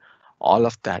 All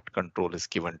of that control is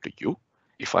given to you.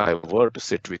 If I were to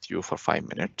sit with you for 5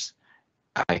 minutes,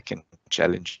 I can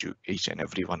challenge you, each and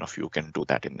every one of you can do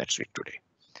that in NetSuite today.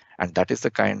 And that is the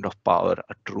kind of power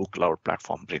a true cloud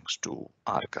platform brings to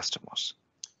our customers.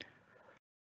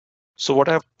 So what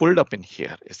I've pulled up in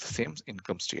here is the same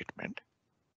income statement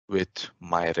with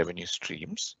my revenue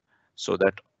streams, so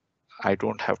that I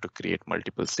don't have to create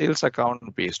multiple sales accounts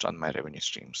based on my revenue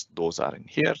streams. Those are in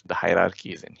here. The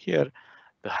hierarchy is in here.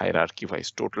 The hierarchy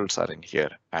wise totals are in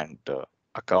here, and the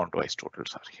account wise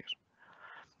totals are here.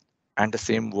 And the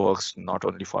same works not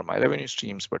only for my revenue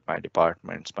streams, but my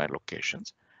departments, my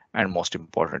locations, and most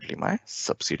importantly, my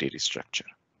subsidiary structure.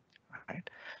 Right?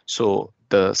 So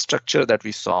the structure that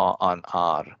we saw on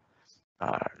our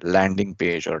landing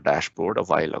page or dashboard a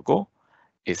while ago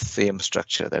is same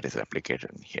structure that is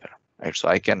replicated in here. Right? So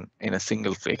I can, in a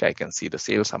single click, I can see the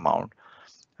sales amount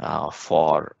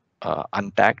for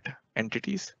untagged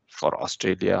entities, for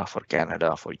Australia, for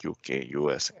Canada, for UK,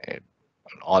 US, and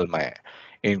all my,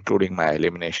 including my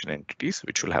elimination entities,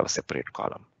 which will have a separate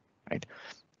column. Right?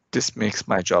 This makes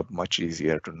my job much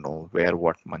easier to know where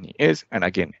what money is. And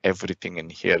again, everything in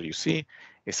here you see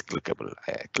is clickable.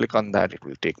 I click on that, it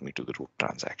will take me to the root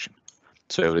transaction.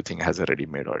 So everything has a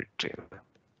ready-made audit trail.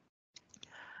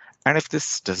 And if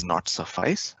this does not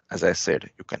suffice, as I said,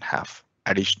 you can have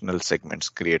additional segments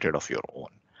created of your own.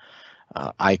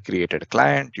 I created a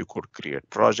client, you could create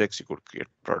projects, you could create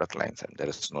product lines, and there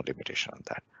is no limitation on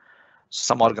that.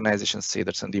 Some organizations say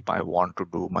that, Sandeep, I want to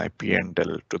do my P&L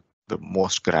to the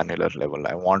most granular level.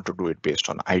 I want to do it based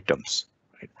on items.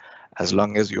 Right? As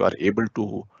long as you are able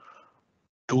to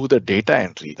do the data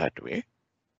entry that way,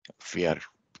 we are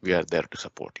there to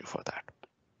support you for that.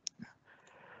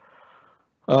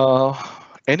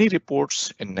 Any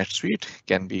reports in NetSuite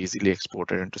can be easily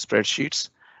exported into spreadsheets,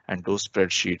 and those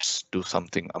spreadsheets do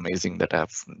something amazing that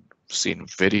I've seen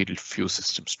very few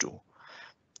systems do.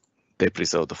 They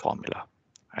preserve the formula.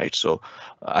 Right, so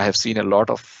I have seen a lot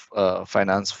of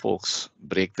finance folks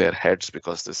break their heads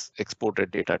because this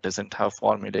exported data doesn't have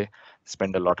formulae,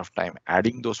 spend a lot of time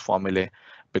adding those formulae,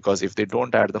 because if they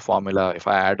don't add the formula, if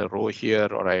I add a row here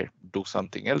or I do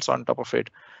something else on top of it,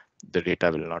 the data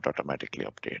will not automatically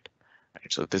update.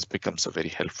 Right, so this becomes a very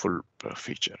helpful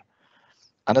feature.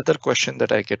 Another question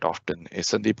that I get often is,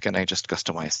 Sandeep, can I just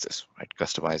customize this, right?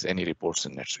 Customize any reports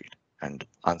in NetSuite? And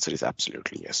answer is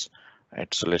absolutely yes.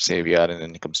 Right, so let's say we are in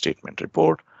an income statement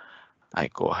report. I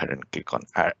go ahead and click on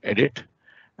edit,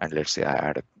 and let's say I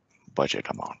add a budget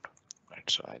amount. Right,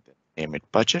 so I then name it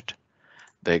budget.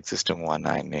 The existing one,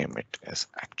 I name it as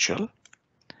actual,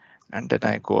 and then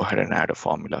I go ahead and add a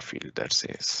formula field that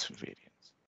says variance.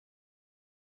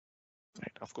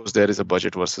 Right, of course, there is a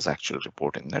budget versus actual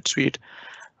report in NetSuite.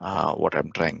 What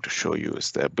I'm trying to show you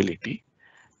is the ability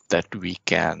that we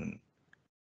can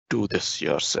do this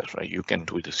yourself, right? You can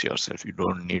do this yourself. You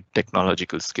don't need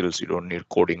technological skills. You don't need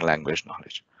coding language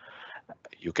knowledge.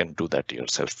 You can do that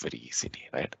yourself very easily,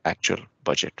 right? Actual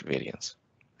budget variance.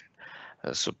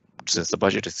 So since the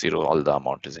budget is 0, all the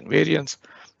amount is in variance.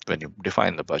 When you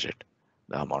define the budget,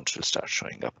 the amounts will start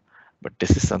showing up. But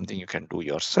this is something you can do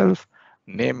yourself.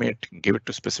 Name it, give it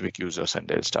to specific users, and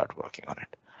they'll start working on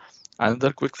it.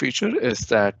 Another quick feature is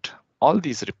that all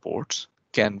these reports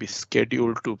can be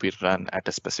scheduled to be run at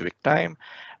a specific time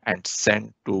and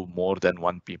sent to more than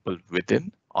one people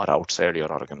within or outside your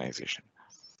organization.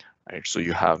 Right, so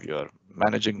you have your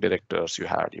managing directors, you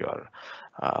had your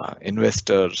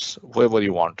investors, whoever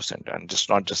you want to send, and just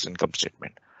not just income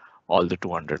statement, all the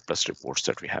 200 plus reports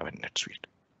that we have in NetSuite.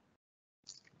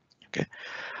 Okay.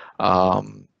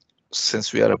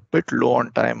 Since we are a bit low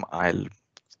on time, I'll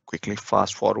quickly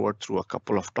fast forward through a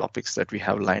couple of topics that we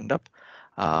have lined up,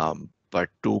 but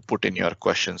do put in your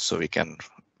questions so we can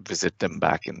visit them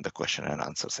back in the question and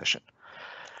answer session.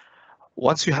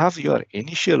 Once you have your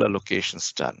initial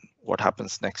allocations done, what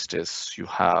happens next is you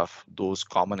have those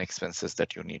common expenses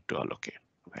that you need to allocate,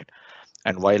 right?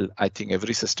 And while I think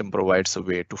every system provides a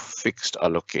way to fixed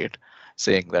allocate,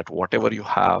 saying that whatever you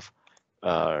have,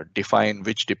 define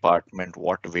which department,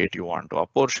 what weight you want to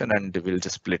apportion, and we'll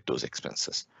just split those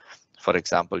expenses. For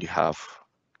example, you have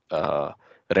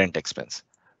rent expense.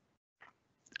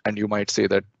 And you might say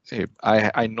that, hey,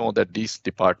 I know that these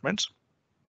departments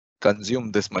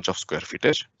consume this much of square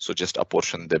footage, so just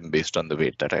apportion them based on the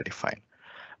weight that I define.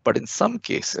 But in some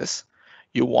cases,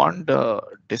 you want the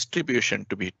distribution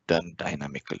to be done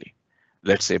dynamically,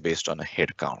 let's say based on a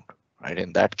head count, right?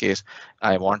 In that case,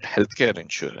 I want healthcare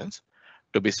insurance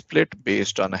to be split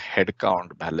based on a head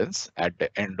count balance at the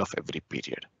end of every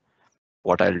period.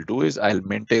 What I'll do is I'll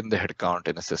maintain the head count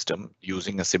in a system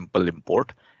using a simple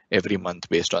import every month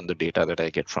based on the data that I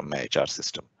get from my HR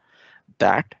system.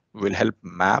 That will help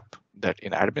map that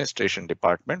in administration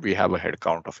department, we have a head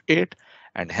count of 8,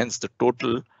 and hence the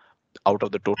total out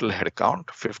of the total head count,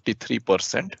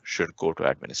 53% should go to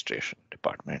administration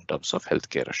department in terms of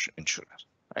healthcare insurance,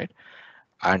 right?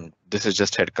 And this is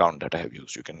just head count that I have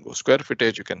used. You can go square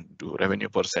footage, you can do revenue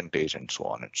percentage, and so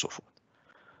on and so forth.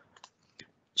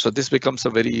 So this becomes a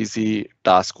very easy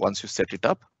task once you set it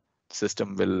up. The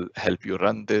system will help you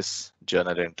run this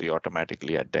journal entry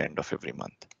automatically at the end of every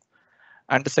month.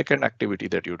 And the second activity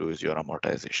that you do is your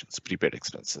amortizations, prepaid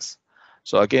expenses.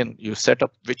 So again, you set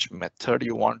up which method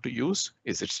you want to use.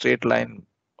 Is it straight line,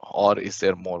 or is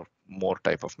there more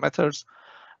type of methods?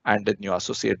 And then you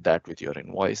associate that with your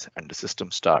invoice, and the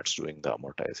system starts doing the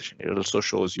amortization. It also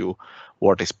shows you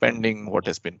what is pending, what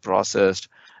has been processed,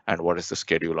 and what is the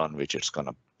schedule on which it's going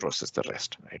to process the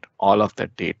rest, right? All of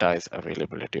that data is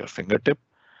available at your fingertip.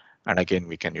 And again,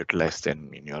 we can utilize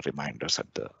them in your reminders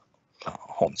at the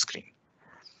home screen.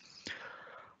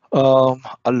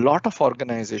 A lot of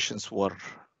organizations were,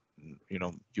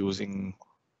 using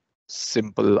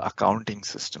simple accounting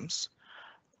systems,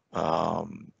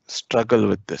 struggle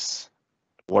with this.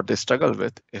 What they struggle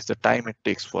with is the time it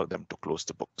takes for them to close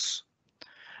the books.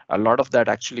 A lot of that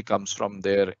actually comes from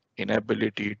their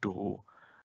inability to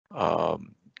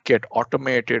get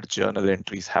automated journal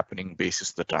entries happening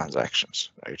basis the transactions,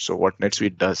 right? So what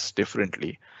NetSuite does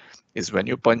differently is when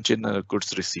you punch in a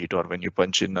goods receipt or when you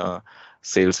punch in a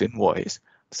sales invoice,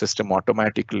 the system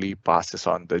automatically passes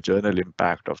on the journal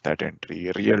impact of that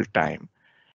entry real time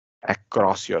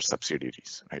across your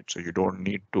subsidiaries, right? So you don't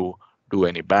need to do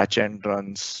any batch end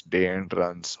runs, day end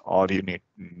runs, or you need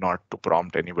not to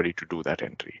prompt anybody to do that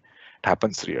entry. It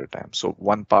happens real time. So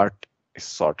one part is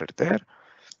sorted there.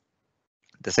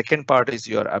 The second part is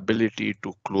your ability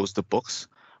to close the books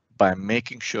by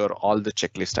making sure all the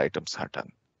checklist items are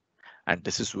done. And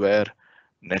this is where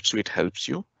NetSuite helps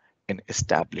you in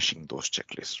establishing those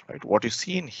checklists, right? What you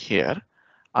see in here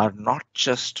are not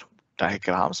just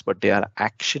diagrams, but they are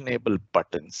actionable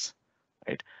buttons,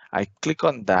 right? I click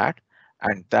on that,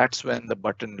 and that's when the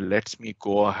button lets me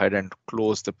go ahead and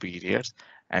close the periods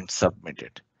and submit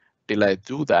it. Till I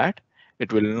do that,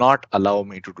 it will not allow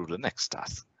me to do the next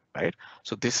task, right?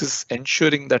 So this is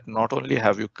ensuring that not only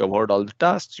have you covered all the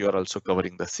tasks, you're also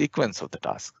covering the sequence of the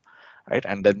task, right?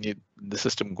 And then the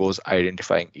system goes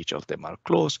identifying each of them are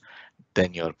closed,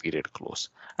 then your period close.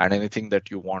 And anything that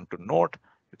you want to note,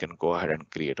 you can go ahead and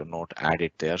create a note, add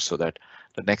it there so that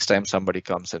the next time somebody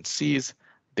comes and sees,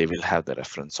 they will have the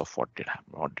reference of what did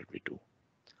we do.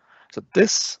 So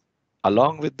this,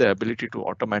 along with the ability to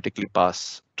automatically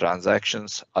pass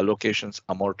transactions, allocations,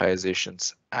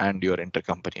 amortizations, and your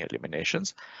intercompany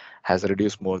eliminations, has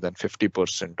reduced more than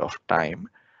 50% of time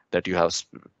that you have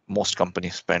most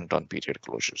companies spent on period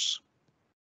closures.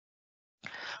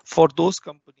 For those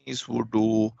companies who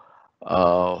do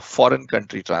foreign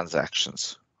country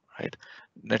transactions, right?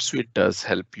 NetSuite does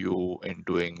help you in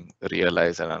doing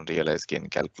realized and unrealized gain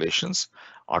calculations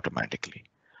automatically.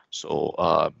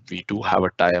 So we do have a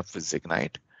tie-up with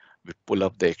Zignite. We pull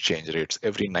up the exchange rates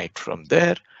every night from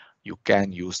there. You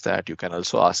can use that. You can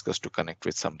also ask us to connect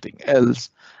with something else,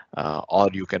 or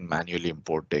you can manually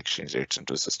import the exchange rates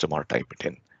into the system or type it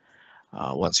in.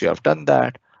 Once you have done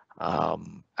that,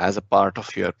 as a part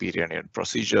of your period end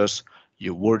procedures,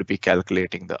 you would be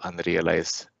calculating the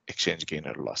unrealized exchange gain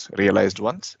or loss. Realized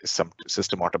ones is some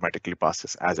system automatically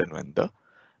passes as and when the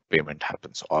payment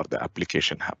happens or the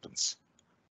application happens.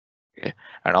 Okay,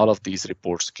 and all of these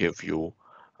reports give you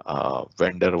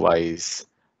vendor-wise,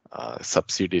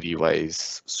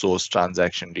 subsidiary-wise, source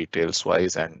transaction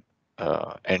details-wise, and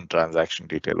end transaction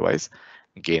detail-wise,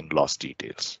 gain-loss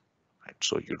details. Right?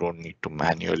 So you don't need to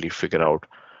manually figure out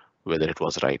whether it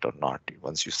was right or not.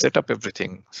 Once you set up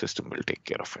everything, system will take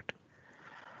care of it.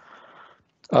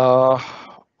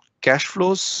 Cash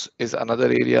flows is another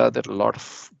area that a lot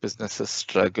of businesses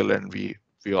struggle, and we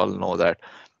all know that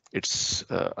it's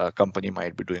a company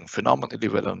might be doing phenomenally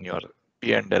well on your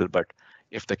P&L, but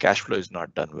if the cash flow is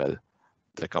not done well,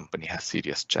 the company has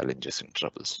serious challenges and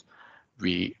troubles.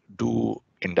 We do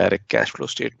indirect cash flow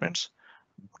statements.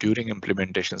 During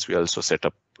implementations, we also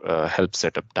help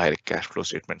set up direct cash flow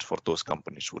statements for those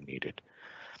companies who need it.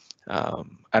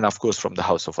 And of course, from the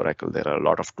House of Oracle, there are a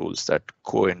lot of tools that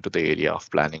go into the area of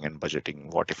planning and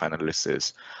budgeting, what if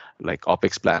analysis, like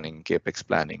OPEX planning, CAPEX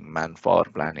planning, manpower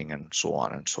planning, and so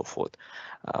on and so forth,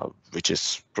 which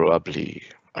is probably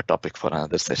a topic for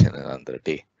another session another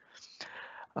day.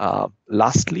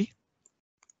 Lastly,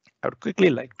 I would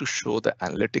quickly like to show the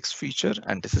analytics feature,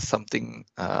 and this is something,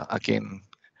 again,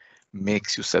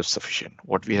 makes you self-sufficient.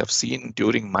 What we have seen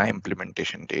during my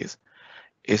implementation days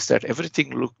is that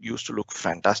everything used to look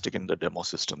fantastic in the demo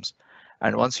systems.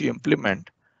 And once you implement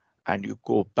and you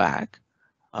go back,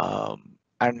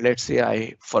 and let's say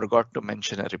I forgot to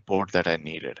mention a report that I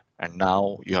needed, and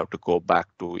now you have to go back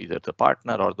to either the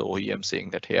partner or the OEM saying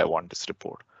that, hey, I want this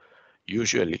report.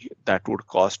 Usually that would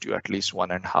cost you at least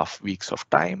 1.5 weeks of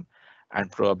time and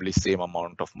probably same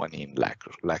amount of money in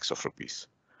lakhs of rupees.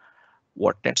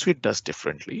 What NetSuite does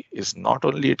differently is not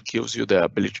only it gives you the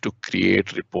ability to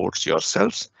create reports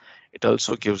yourselves, It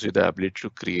also gives you the ability to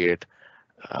create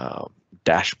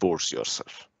dashboards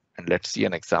yourself. And let's see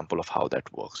an example of how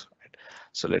that works. Right?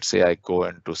 So let's say I go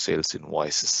into sales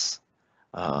invoices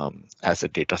as a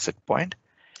data set point.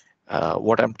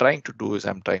 What I'm trying to do is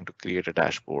I'm trying to create a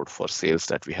dashboard for sales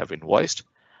that we have invoiced.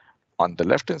 On the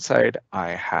left-hand side, I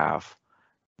have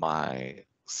my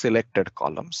selected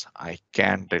columns. I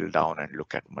can drill down and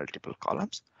look at multiple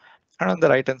columns. And on the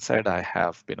right-hand side, I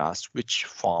have been asked which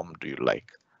form do you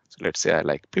like. So let's say I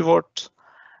like pivots,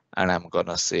 and I'm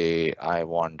gonna say I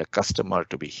want the customer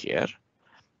to be here.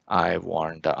 I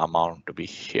want the amount to be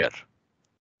here,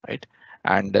 right?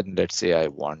 And then let's say I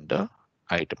want the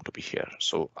item to be here.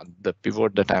 So the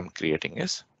pivot that I'm creating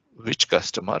is which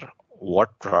customer,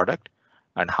 what product,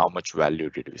 and how much value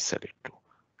did we sell it to,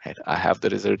 right? I have the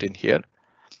result in here.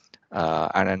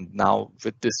 And then now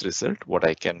with this result, what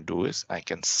I can do is I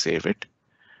can save it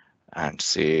and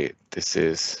say this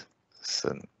is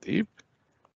Sandeep.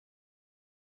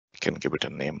 I can give it a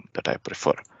name that I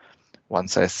prefer.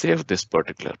 Once I save this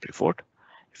particular pivot,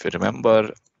 if you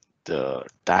remember the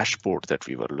dashboard that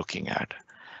we were looking at,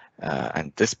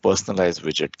 and this personalized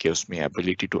widget gives me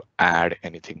ability to add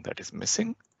anything that is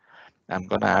missing. I'm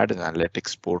going to add an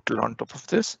analytics portal on top of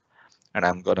this, and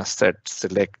I'm going to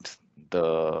select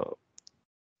the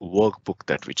workbook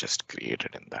that we just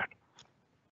created in that.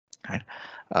 Right?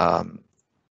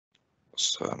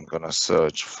 So I'm going to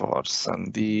search for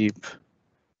Sandeep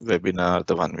webinar,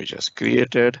 the one we just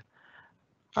created,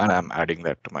 and I'm adding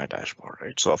that to my dashboard,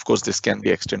 right? So of course, this can be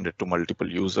extended to multiple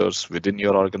users within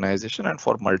your organization and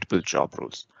for multiple job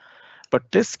roles. But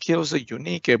this gives a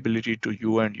unique ability to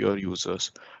you and your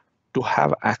users to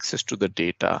have access to the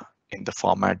data in the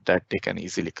format that they can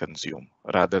easily consume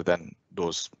rather than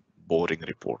those boring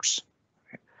reports.